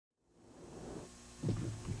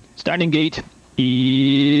Starting gate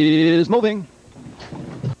is moving.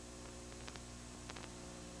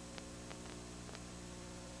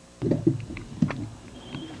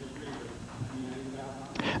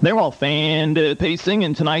 They're all fanned pacing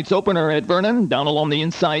in tonight's opener at Vernon. Down along the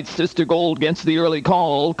inside, Sister Gold gets the early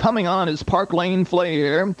call. Coming on is Park Lane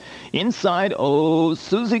Flare. Inside,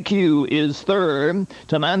 Susie Q is third.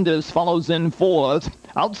 Tamandis follows in fourth.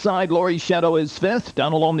 Outside, Lori Shadow is fifth.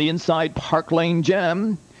 Down along the inside, Park Lane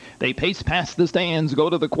Gem. They pace past the stands, go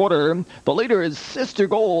to the quarter. The leader is Sister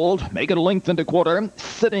Gold, make it a length into quarter.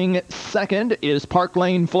 Sitting second is Park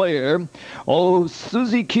Lane Flare.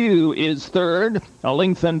 Susie Q is third, a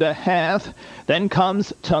length and a half. Then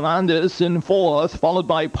comes Tamandis in fourth, followed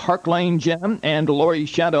by Park Lane Gem and Lori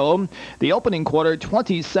Shadow. The opening quarter,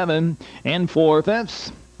 27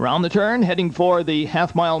 4/5. Round the turn, heading for the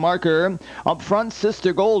half-mile marker. Up front,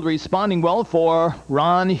 Sister Gold responding well for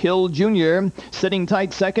Ron Hill Jr. Sitting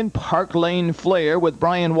tight second, Park Lane Flare with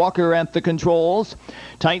Brian Walker at the controls.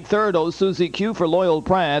 Tight third, Susie Q for Loyal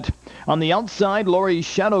Pratt. On the outside, Lori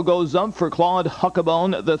Shadow goes up for Claude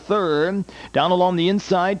Huckabone the third. Down along the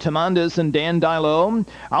inside, Tamandis and Dan Dilo.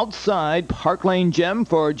 Outside, Park Lane Gem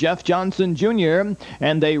for Jeff Johnson Jr.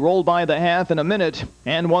 And they roll by the half in a minute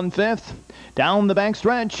and 1/5. Down the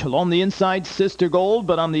backstretch, along the inside, Sister Gold,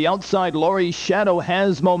 but on the outside, Lori Shadow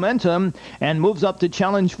has momentum and moves up to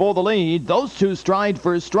challenge for the lead. Those two stride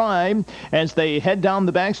for stride as they head down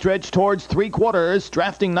the backstretch towards three-quarters.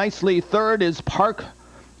 Drafting nicely third is Park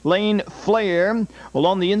Lane Flare.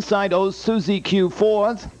 Along the inside, Susie Q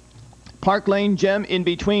fourth. Park Lane Gem in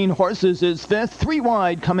between horses is fifth. Three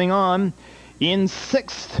wide coming on. In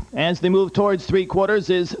sixth, as they move towards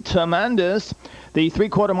three-quarters, is Tamandis. The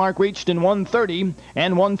three-quarter mark reached in 1:30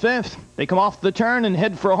 and 1/5. They come off the turn and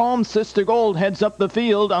head for home. Sister Gold heads up the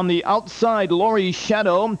field. On the outside, Lori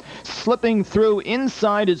Shadow. Slipping through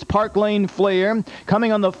inside is Park Lane Flare.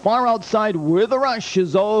 Coming on the far outside with a rush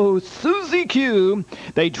is Susie Q.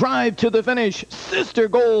 They drive to the finish. Sister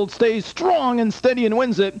Gold stays strong and steady and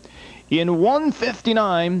wins it in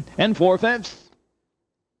 1:59 4/5.